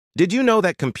Did you know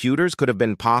that computers could have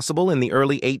been possible in the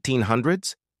early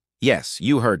 1800s? Yes,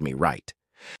 you heard me right.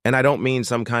 And I don't mean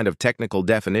some kind of technical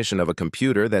definition of a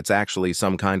computer that's actually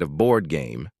some kind of board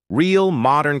game. Real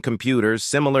modern computers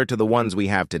similar to the ones we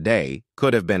have today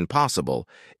could have been possible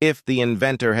if the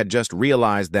inventor had just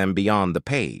realized them beyond the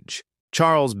page.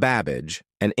 Charles Babbage,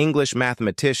 an English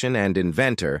mathematician and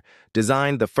inventor,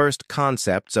 designed the first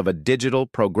concepts of a digital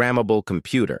programmable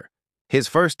computer. His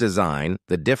first design,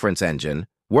 the difference engine,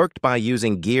 worked by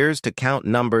using gears to count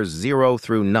numbers 0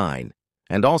 through 9,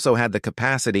 and also had the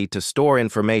capacity to store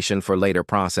information for later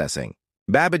processing.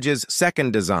 Babbage's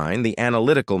second design, the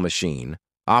analytical machine,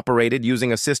 operated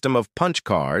using a system of punch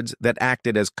cards that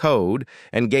acted as code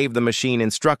and gave the machine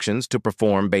instructions to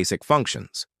perform basic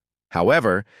functions.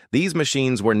 However, these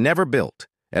machines were never built,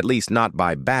 at least not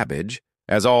by Babbage,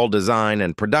 as all design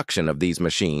and production of these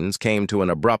machines came to an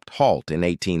abrupt halt in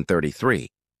 1833.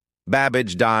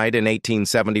 Babbage died in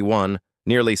 1871,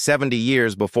 nearly 70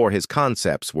 years before his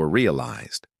concepts were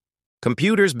realized.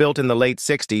 Computers built in the late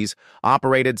 60s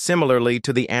operated similarly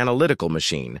to the analytical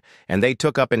machine, and they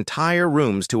took up entire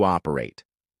rooms to operate.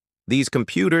 These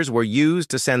computers were used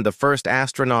to send the first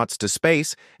astronauts to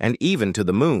space and even to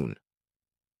the moon.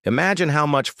 Imagine how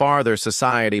much farther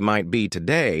society might be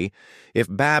today if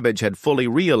Babbage had fully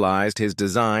realized his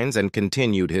designs and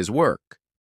continued his work.